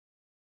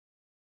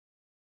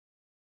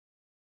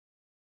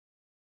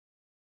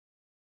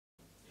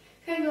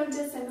Hi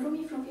gorgeous, I'm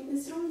Rumi from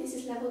Fitness Room. This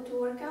is level 2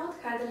 workout.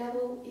 Harder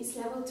level is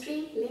level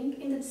 3, link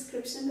in the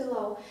description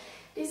below.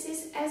 This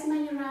is as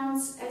many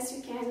rounds as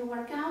you can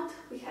work out.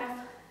 We have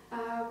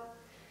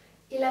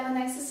 11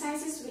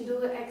 exercises. We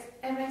do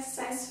every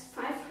exercise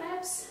 5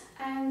 reps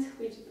and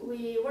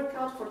we work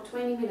out for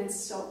 20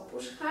 minutes. So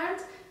push hard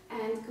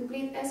and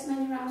complete as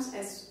many rounds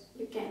as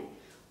you can.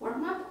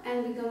 Warm up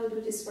and we're gonna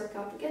do this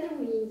workout together.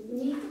 We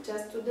need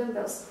just 2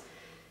 dumbbells.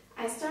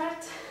 I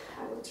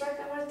will track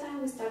our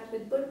time. We start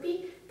with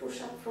burpee,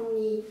 push up from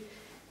knee.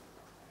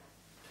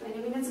 20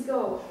 minutes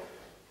go.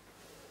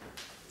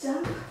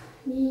 Jump,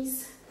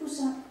 knees, push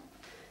up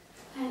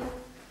and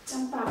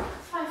jump up.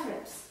 5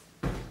 reps.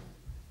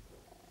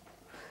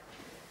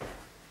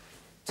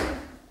 2,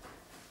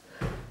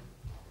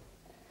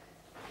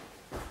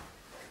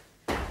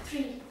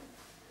 3,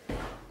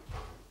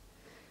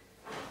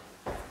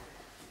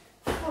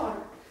 4,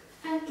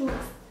 and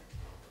last.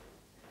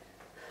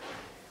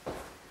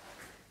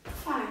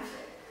 5,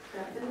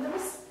 grab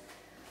dumbbells,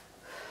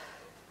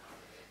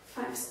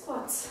 5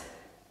 squats,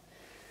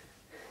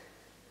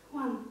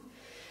 1,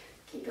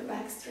 keep your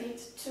back straight,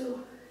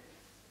 2,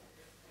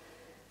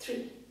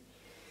 3,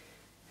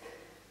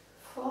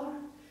 4,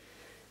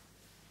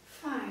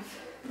 5,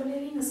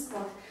 ballerina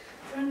squat,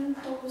 turn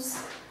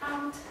toes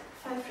out,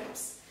 5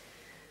 reps,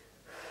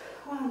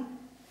 1,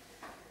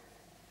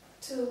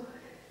 2,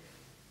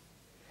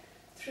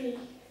 3,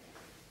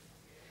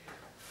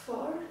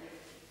 4,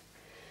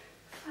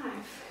 5.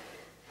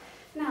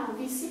 Now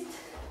we sit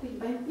with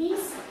bent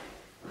knees.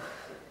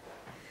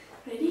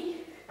 Ready?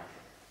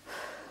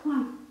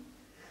 1,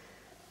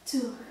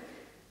 2,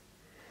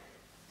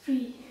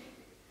 3,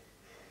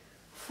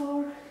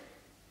 4,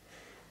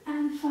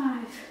 and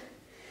 5.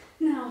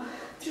 Now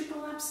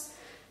triple ups,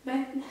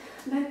 bent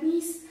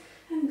knees,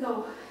 and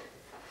go.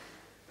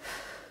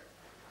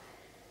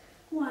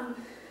 1,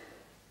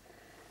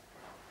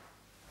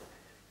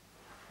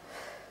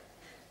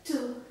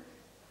 2,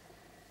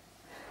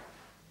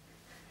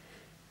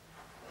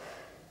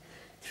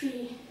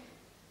 3,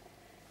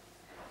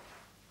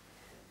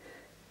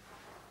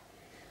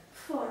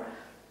 4,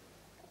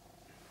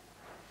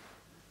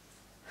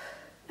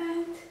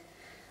 and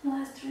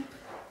last rep.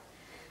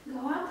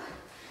 Go up,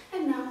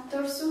 and now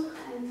torso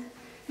and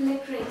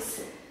leg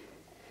raise.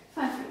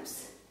 5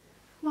 reps.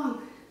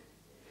 1,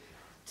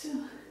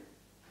 2,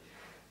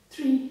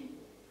 3,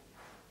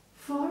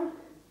 4,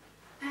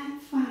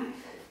 and 5.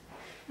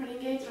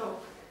 Renegade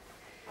rope.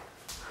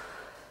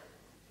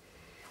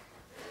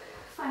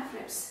 5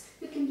 reps.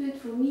 You can do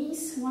it from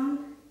knees.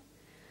 1,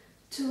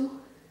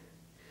 2,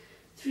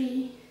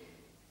 3,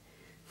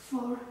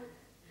 4,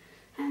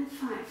 and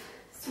 5.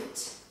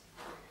 Switch.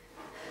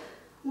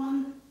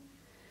 1,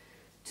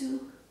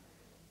 2,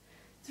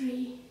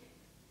 3,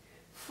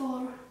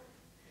 4,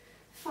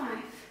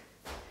 5.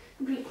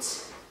 Bridge.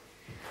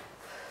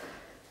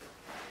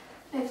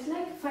 Left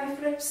leg.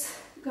 5 reps.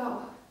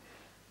 Go.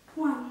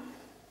 1,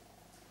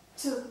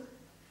 2,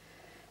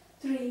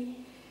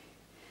 3,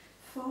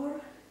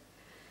 4,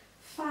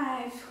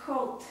 5,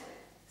 hold,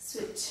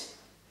 switch.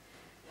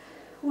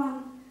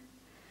 1,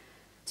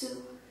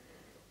 2,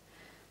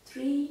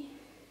 3,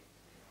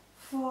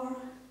 4,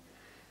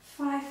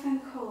 5,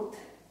 and hold.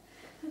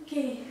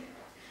 Okay,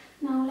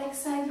 now leg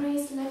side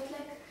raise, left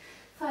leg,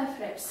 5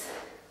 reps.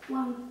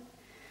 1,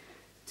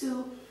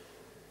 2,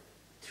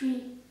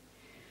 3,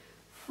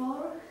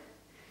 4,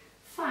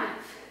 5.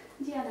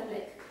 The other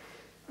leg.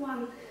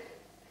 1,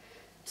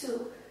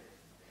 2,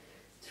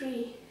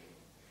 3,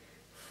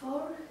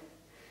 4,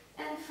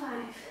 and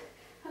 5.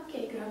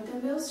 Okay, grab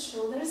dumbbells,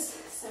 shoulders,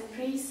 side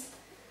raise,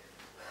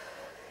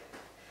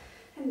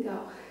 and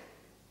go.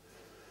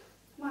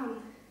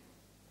 1,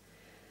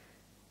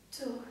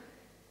 2,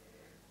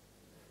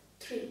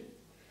 3,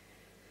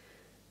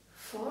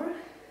 4,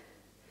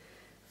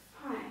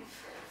 5.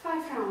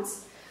 5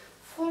 rounds.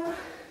 4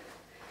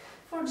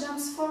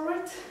 jumps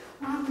forward.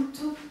 1,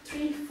 2,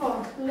 3,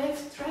 4.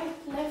 Left,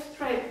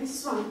 right.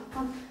 This one.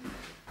 1,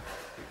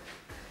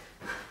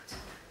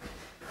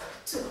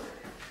 2,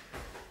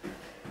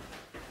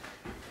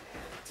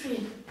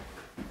 3,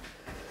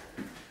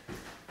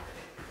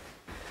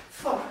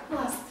 4.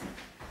 Last.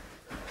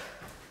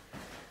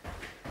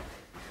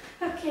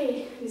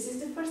 Okay, this is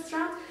the first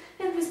round,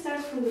 and we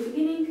start from the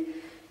beginning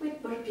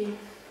with burpee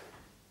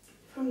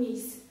from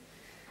knees.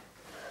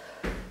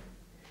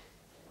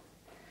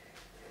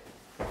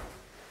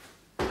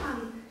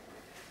 1,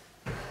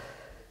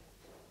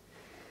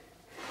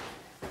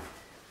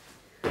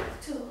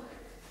 2,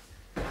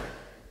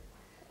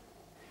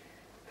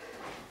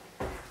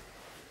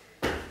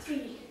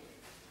 3,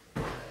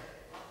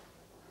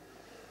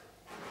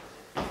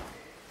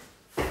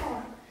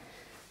 4,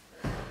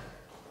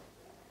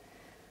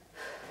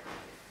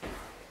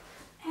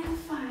 and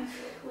 5.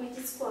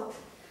 Weighted squat.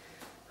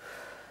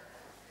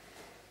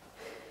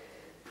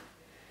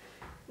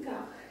 Go.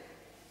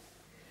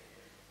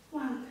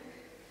 1,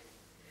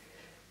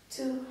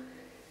 2,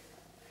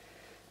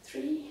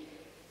 3,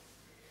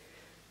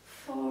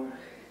 4,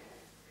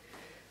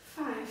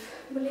 5.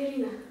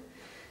 Ballerina.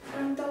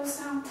 Front toe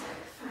toes out. 5.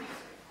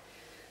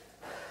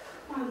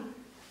 1,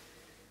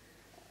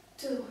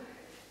 2,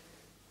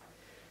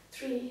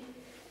 3,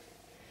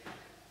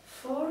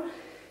 4,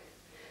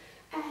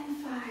 and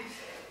 5.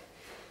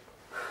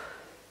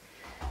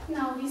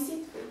 Now we sit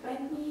with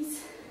bent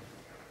knees.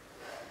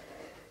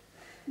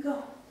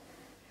 Go.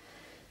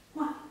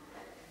 1,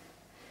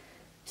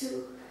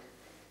 2,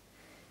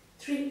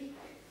 3,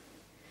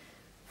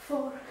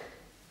 4,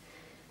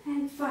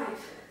 and 5.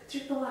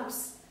 Triple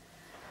ups.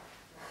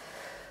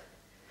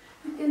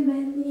 You can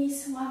bend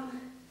knees.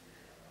 1,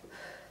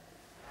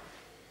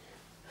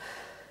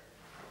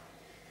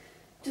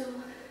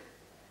 2,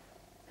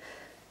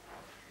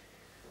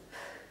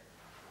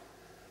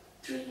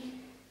 3,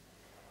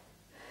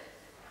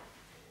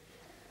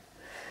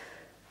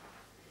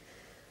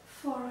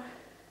 4,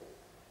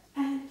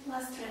 and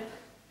last rep,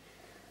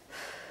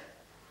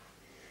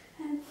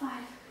 and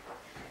 5.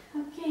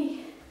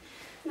 Okay,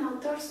 now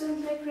torso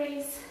and leg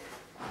raise.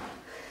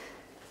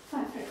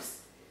 5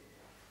 reps.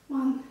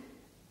 1,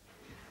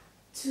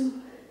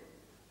 2,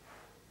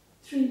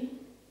 3,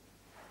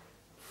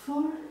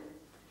 4,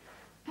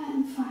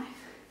 and 5.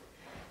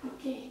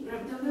 Okay,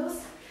 grab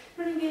dumbbells.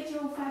 Renegade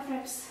row. 5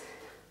 reps.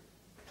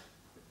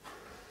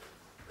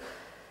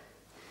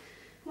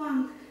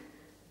 1,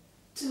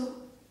 2,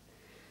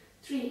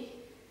 3,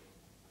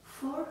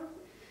 4,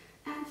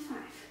 and 5.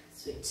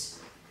 Switch.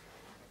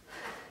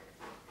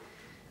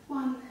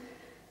 1,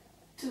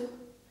 2,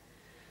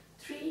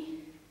 3,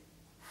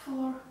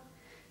 4,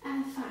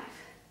 and 5.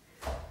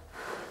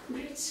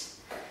 Bridge.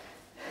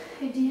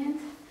 At the end,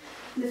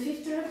 the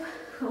 5th rep,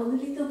 hold a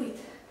little bit.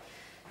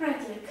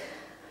 Right leg.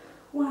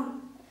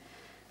 1,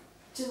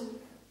 2,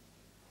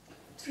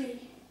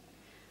 3,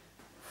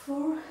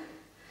 4,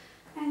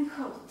 and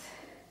hold.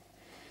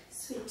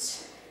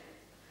 Switch.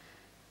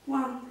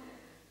 1,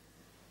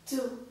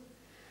 2,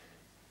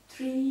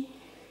 3,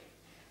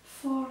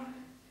 4,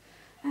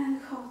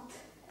 and hold.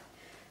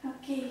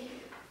 Okay.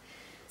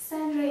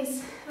 Side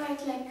raise.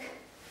 Right leg.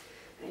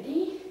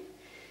 Ready?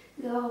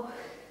 Go.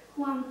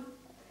 1,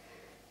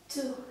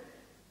 2,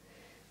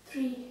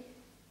 3,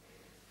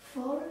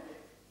 4,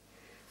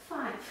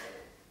 5.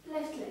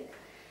 Left leg.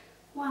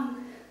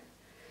 1,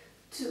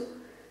 2,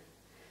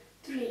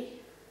 3,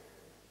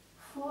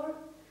 4,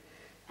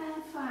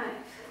 and 5.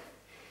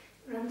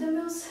 Grab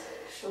dumbbells,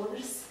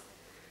 shoulders.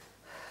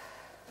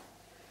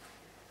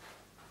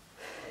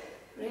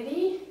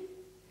 Ready?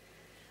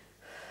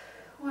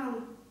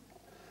 1,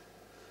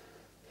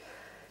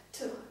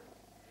 2,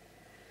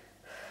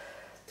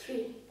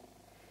 3,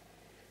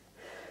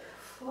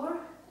 4,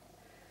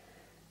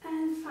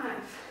 and 5.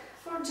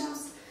 4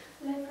 jumps,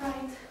 left,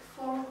 right,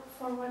 4,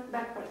 forward,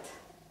 backward.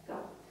 Go.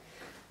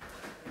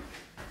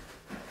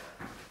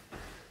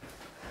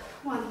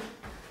 1,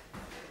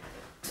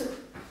 2,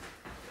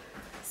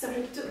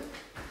 2.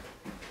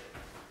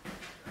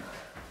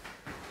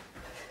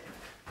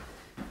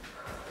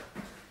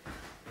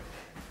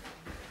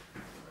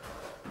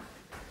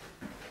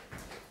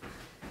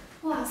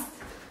 Last.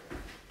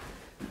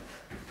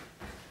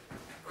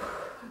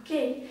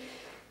 Okay,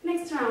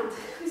 next round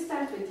we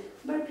start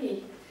with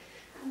burpee.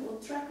 And we'll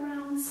track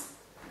rounds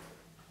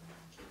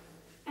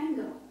and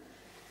go.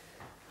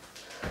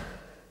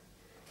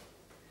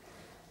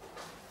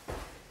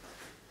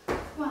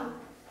 1,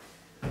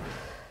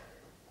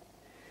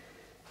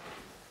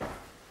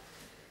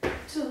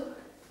 2,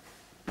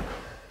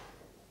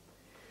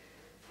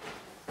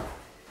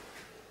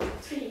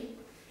 3,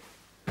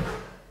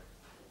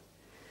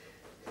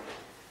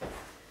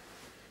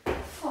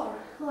 4.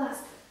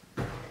 Last.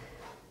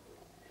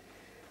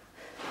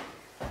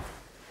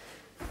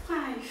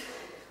 5.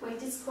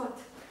 Weighted squat.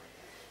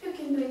 You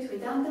can do it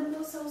without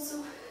dumbbells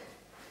also.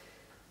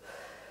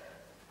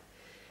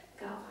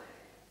 Go.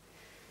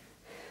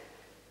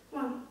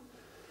 1,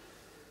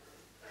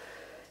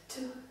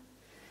 2,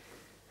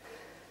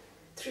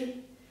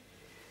 3,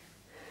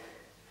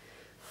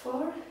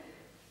 4,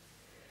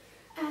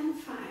 and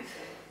 5.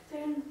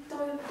 Turn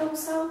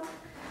toes out.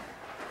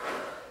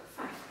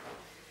 5,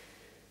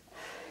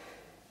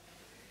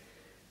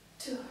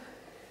 2,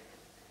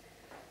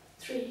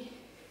 3,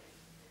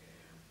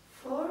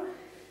 4,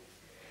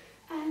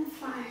 and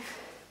 5.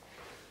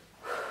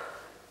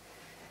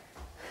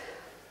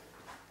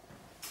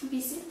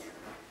 Visit.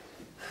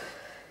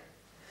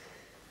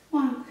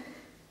 1,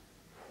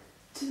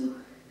 2,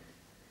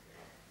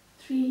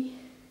 3,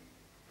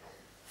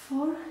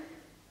 4,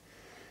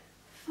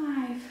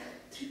 5.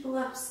 Triple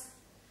ups.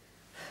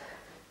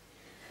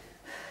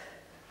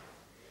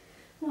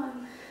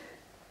 1,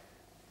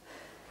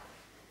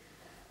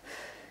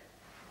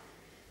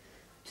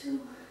 2,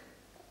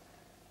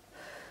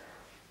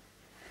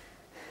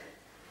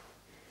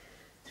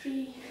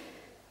 3,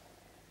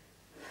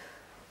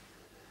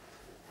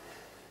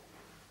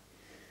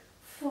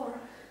 4,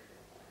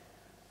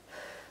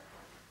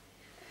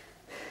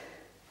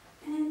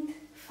 and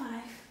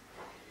 5.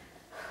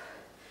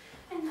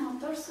 And now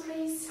torso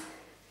raise.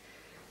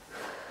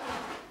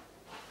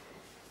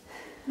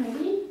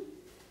 Ready?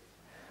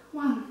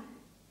 1,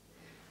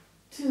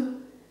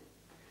 2,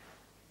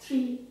 3,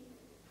 3,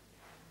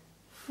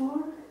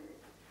 4,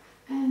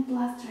 and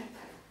last rep.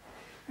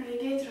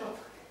 Renegade row.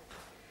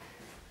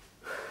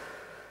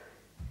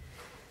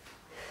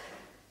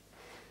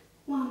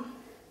 1,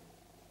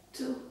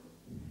 2,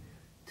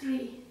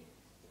 3,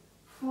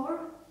 4,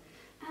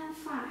 and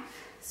 5.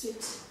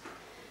 Switch.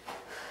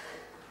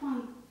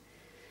 1,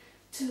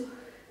 2,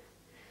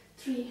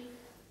 3,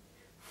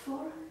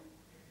 4,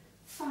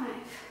 5.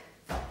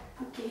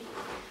 Okay.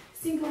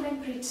 Single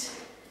leg bridge.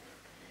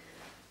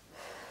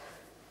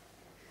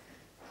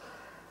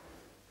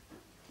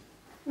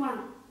 1,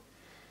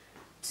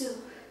 2,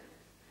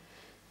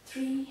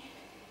 3,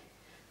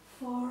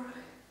 4.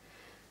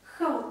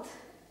 Hold.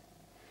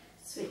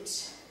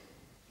 Switch.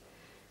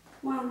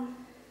 1,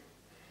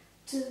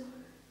 2,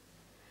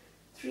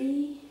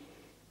 3,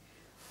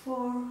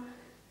 4.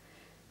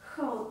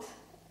 Hold.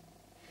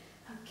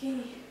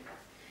 Okay.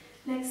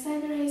 Leg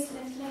side raise,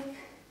 left leg.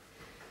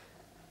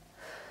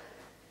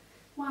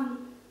 1,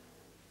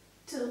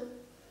 2,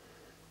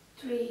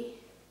 3,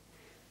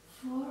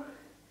 4,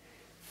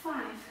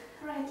 5.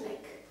 Right leg.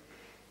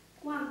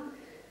 1,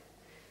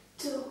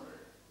 2,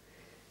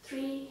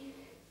 3,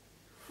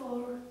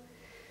 4,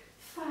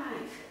 5.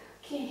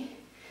 Okay.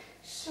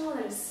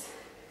 Shoulders.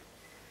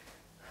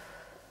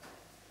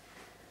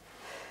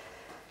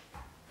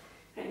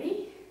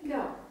 Ready?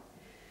 Go.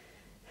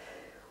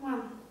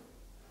 1,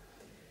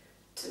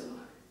 2,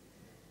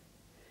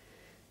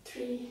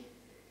 3,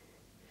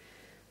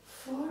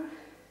 4,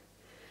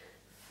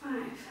 5.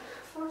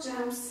 4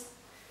 jumps,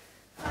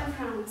 5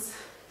 rounds.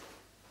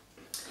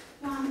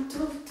 1,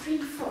 2, 3,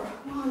 4.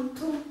 1,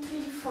 2,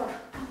 3, 4. 1,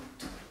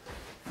 2,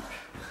 4.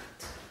 1,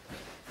 2,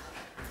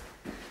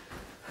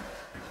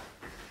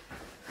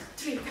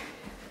 3,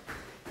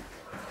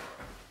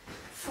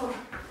 4,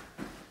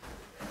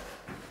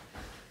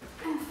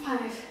 and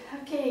 5.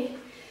 Okay.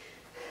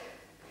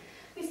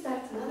 We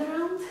start another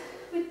round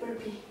with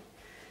burpee.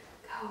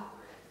 Go.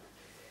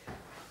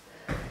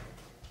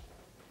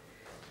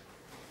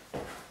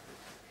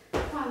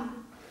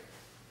 1,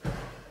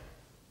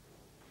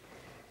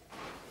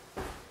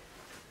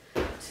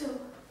 2,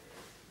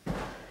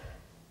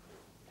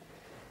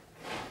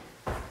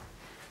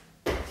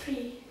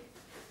 3,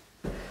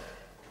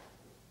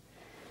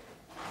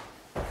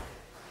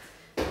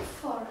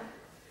 4,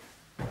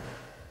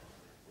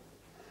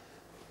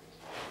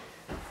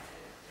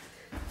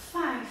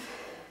 5.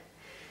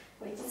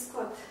 Weighted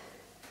squat.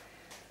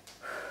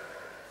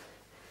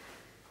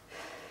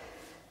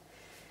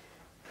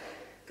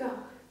 Go.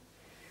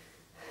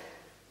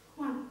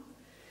 1,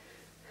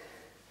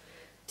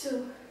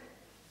 2,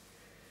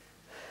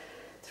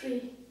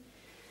 3,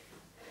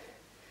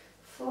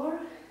 4,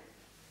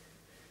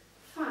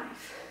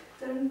 5.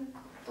 Turn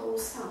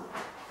toes out.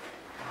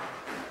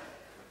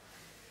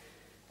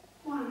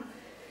 1,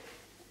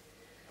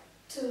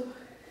 2,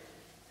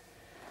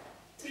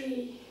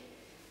 3,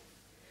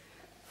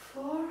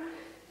 4,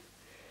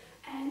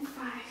 and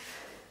 5.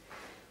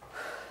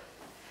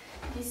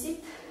 Is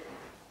it?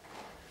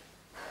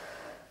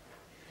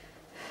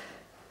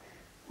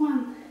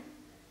 1,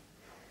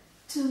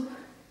 2,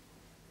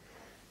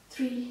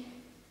 3,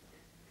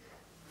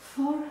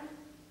 4,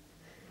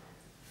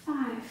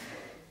 5.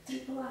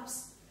 Triple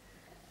ups.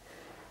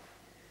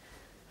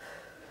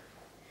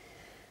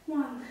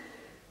 1,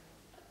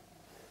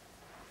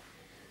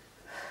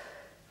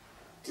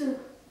 2,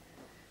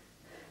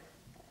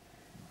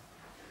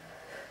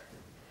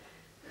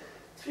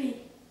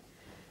 3,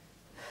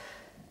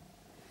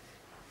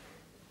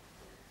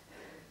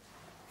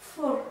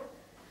 4.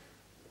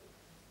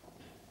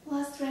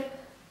 Last rep.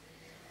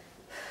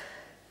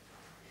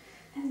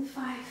 And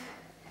 5.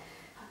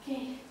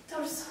 Okay,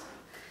 torso.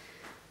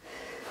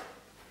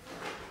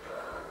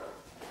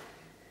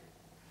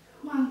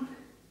 1,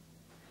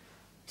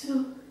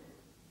 2,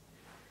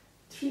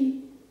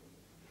 3,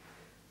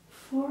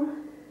 4,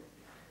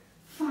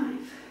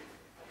 5.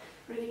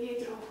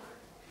 Renegade row.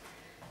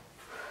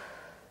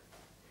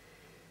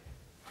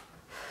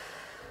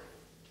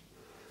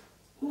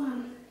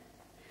 1,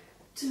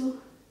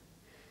 2,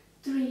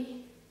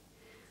 3,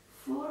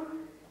 4,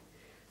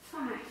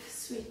 5.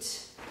 Switch.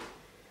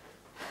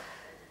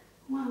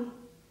 1,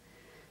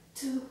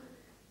 2,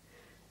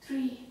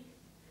 3,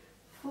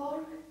 4,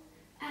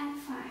 and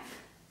 5.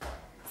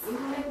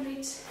 Single leg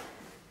bridge.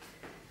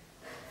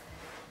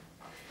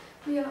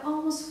 We are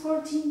almost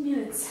 14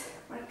 minutes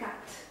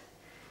workout.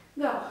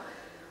 Go.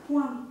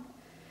 1,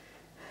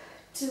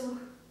 2,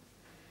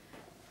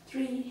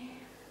 3,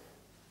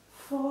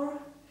 4,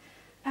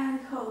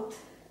 and hold.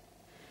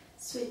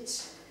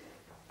 Switch.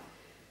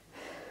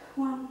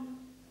 1,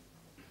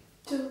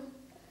 2,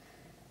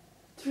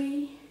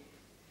 3,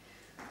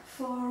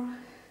 4,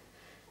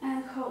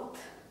 and hold.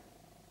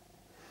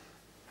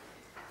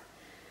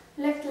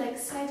 Left leg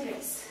side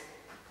raise.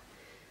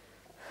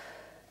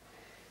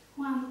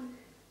 1,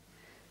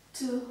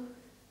 2,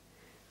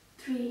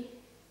 3,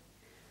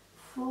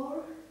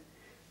 4,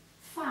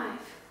 5.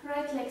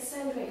 Right leg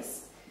side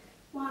raise.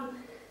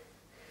 1,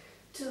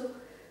 2,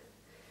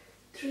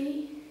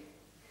 3,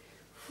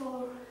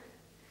 4,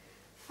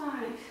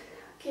 5.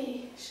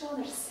 Okay,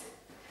 shoulders.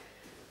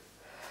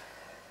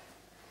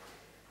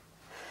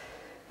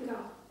 Go.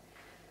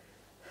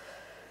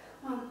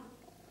 1,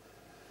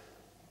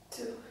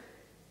 2,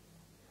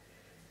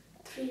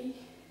 3,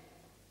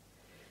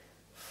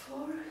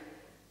 4,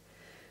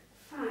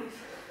 5.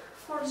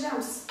 4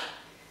 jumps.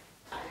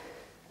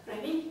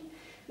 Ready?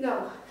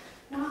 Go.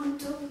 1,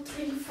 2,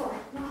 3, 4.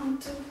 1,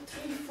 2,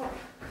 3, 4.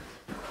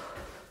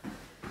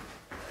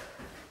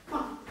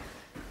 1,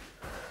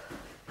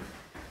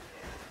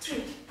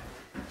 3,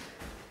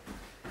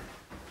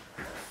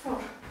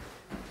 4,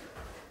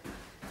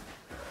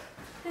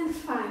 and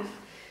 5.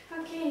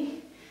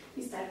 Okay,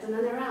 we start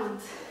another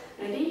round.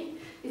 Ready?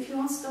 If you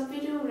want to stop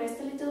video, rest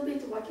a little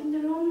bit, walk in the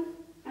room,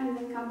 and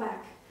then come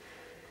back.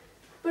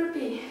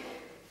 Burpee.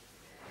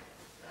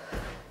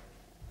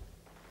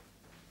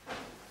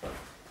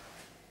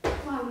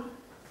 1,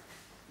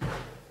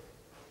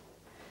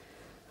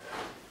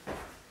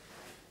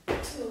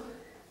 2,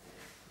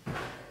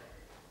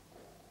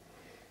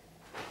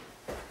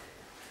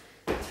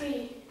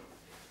 3,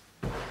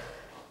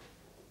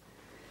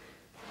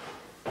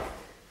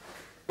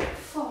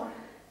 4.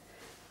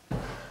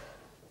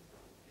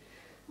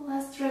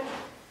 Last rep.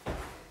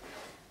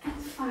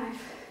 And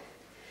 5.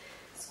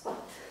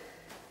 Squat.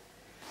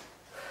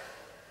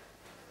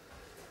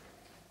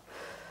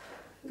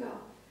 Go.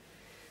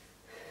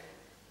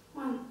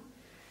 1,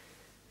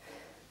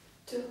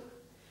 2,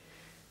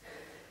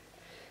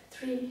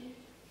 3,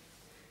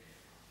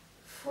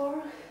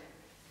 4,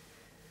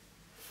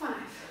 5.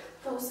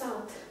 Pose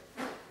out.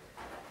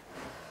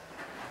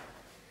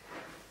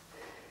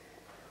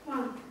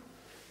 1,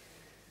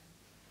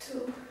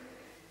 2,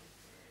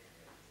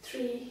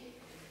 3,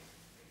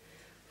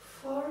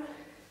 4,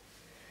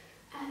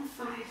 and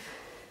 5.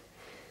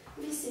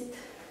 Visit.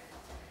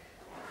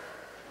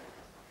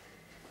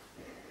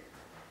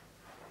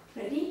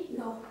 Ready?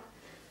 Go.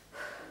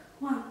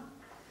 1,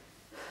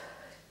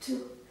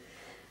 2.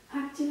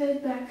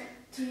 Activate back.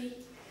 3.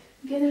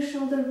 Gather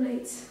shoulder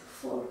blades.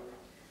 4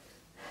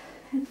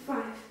 and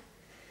 5.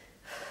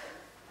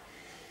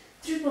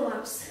 Triple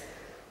ups.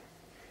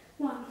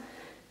 1,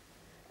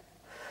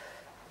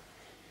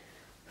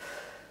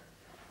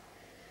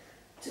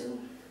 2,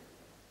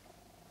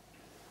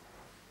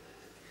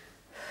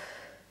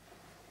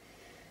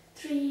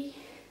 3,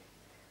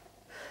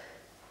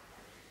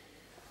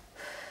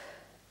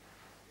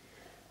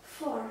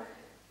 4,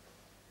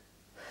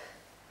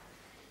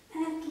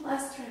 and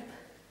last rep.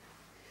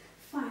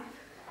 5.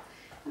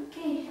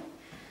 Okay,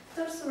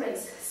 torso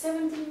raise,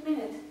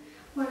 17-minute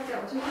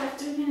workout. We have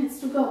 3 minutes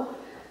to go.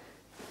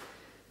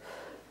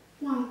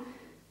 1,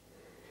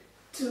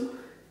 2,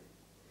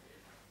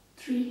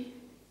 3,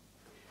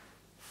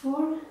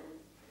 4,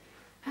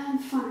 and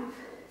 5.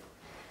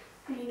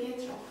 Bring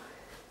it through.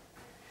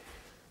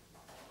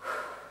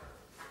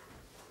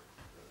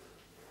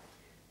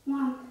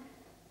 1,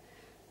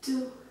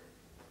 2,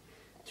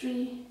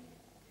 3,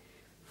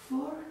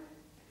 4,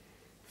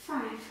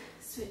 5.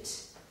 Switch.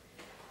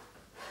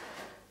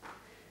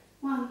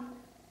 1,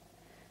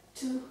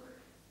 2,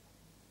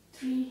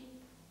 3,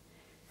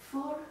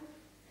 4,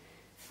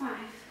 5.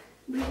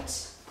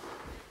 Bridge.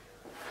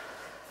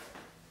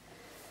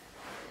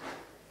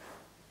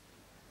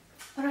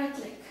 Right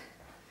leg.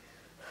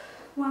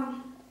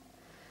 1,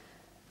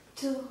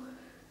 2,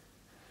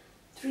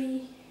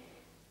 3,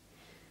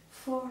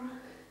 4.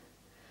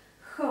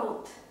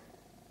 Hold.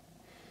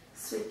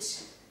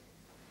 Switch.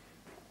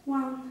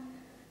 1,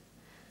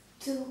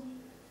 2,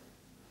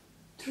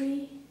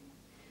 3,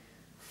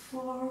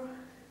 4.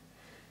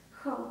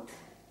 Hold.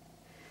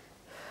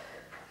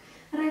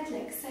 Right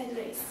leg, side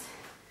raise.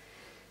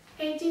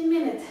 18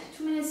 minutes,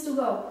 2 minutes to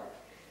go.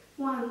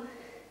 1,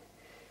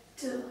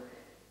 2,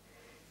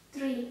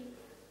 3,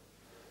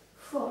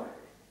 4,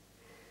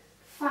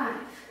 5.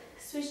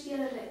 Switch the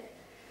other leg.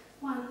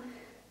 1,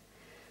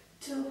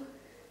 2,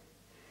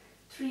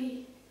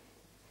 3,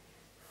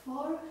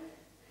 4,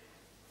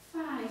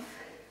 5.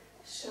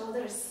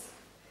 Shoulders.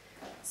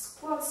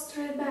 Squat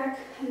straight back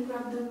and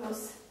grab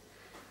dumbbells.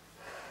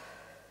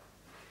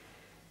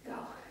 Go.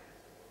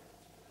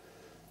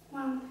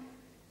 1,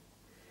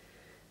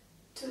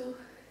 2,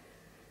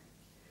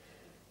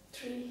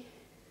 3,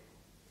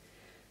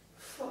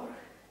 4,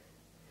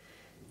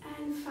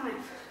 and 5.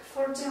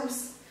 4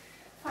 jumps,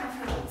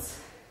 5 rounds.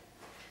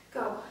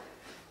 Go.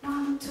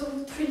 1,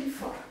 2, 3,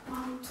 4.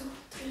 1, 2,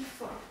 3,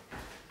 4.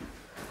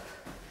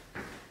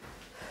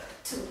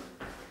 2,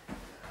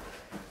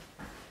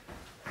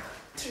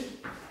 3,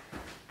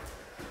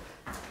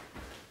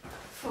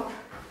 4,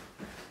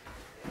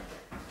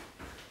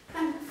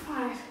 and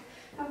 5.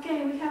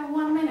 Okay, we have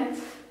 1 minute.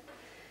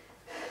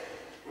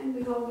 And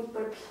we go with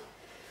burpee.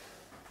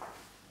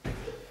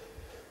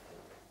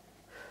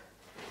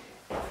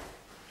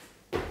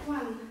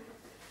 1,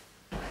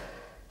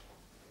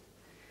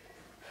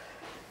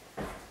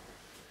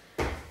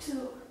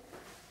 2,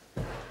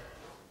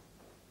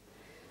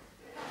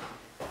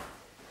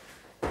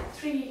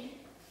 3,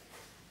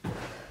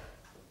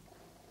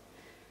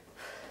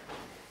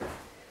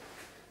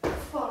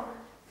 4,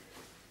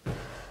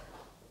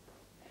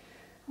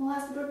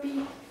 last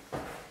burpee.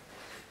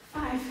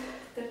 5,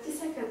 30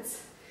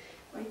 seconds.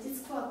 Weighted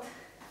squat.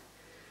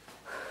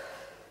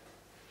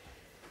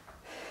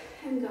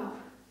 And go.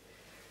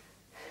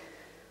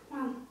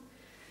 1,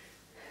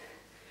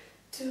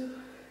 2,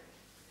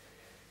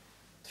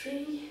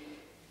 3,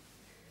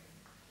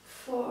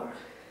 4,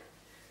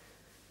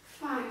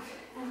 5,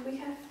 and we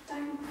have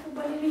time for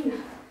ballerina.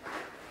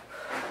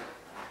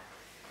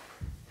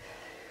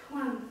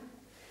 1,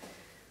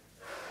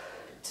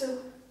 2,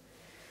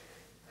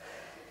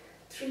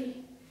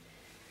 3,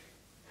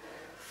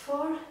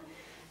 4,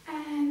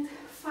 and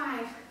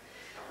 5.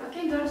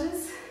 Okay,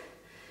 gorgeous.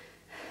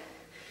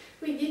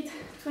 We did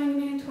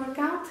 20-minute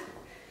workout.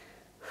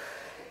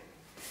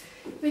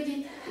 We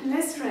did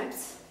less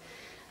reps,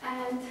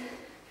 and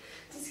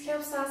this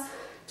helps us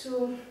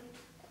to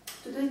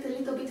do it a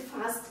little bit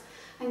fast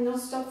and not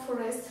stop for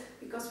rest,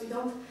 because we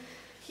don't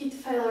hit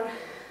failure.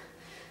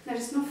 There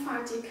is no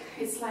fatigue.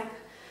 It's like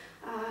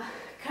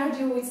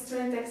cardio with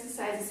strength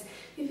exercises.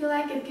 If you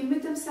like it, give me a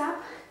thumbs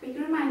up. Quick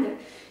reminder,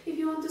 if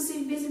you want to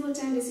see visible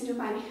changes in your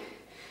body,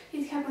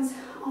 it happens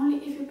only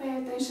if you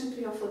pay attention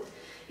to your food.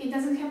 It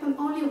doesn't happen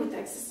only with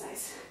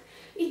exercise.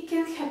 It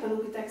can happen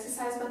with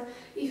exercise, but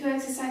if you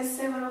exercise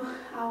several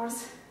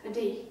hours a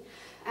day,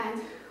 and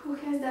who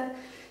has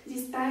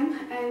this time,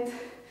 and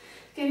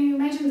can you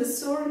imagine the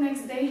sore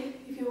next day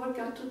if you work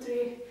out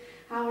 2-3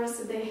 hours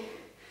a day?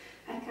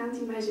 I can't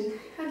imagine.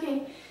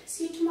 Okay,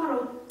 see you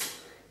tomorrow.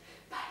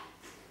 Bye.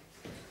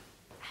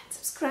 And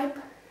subscribe.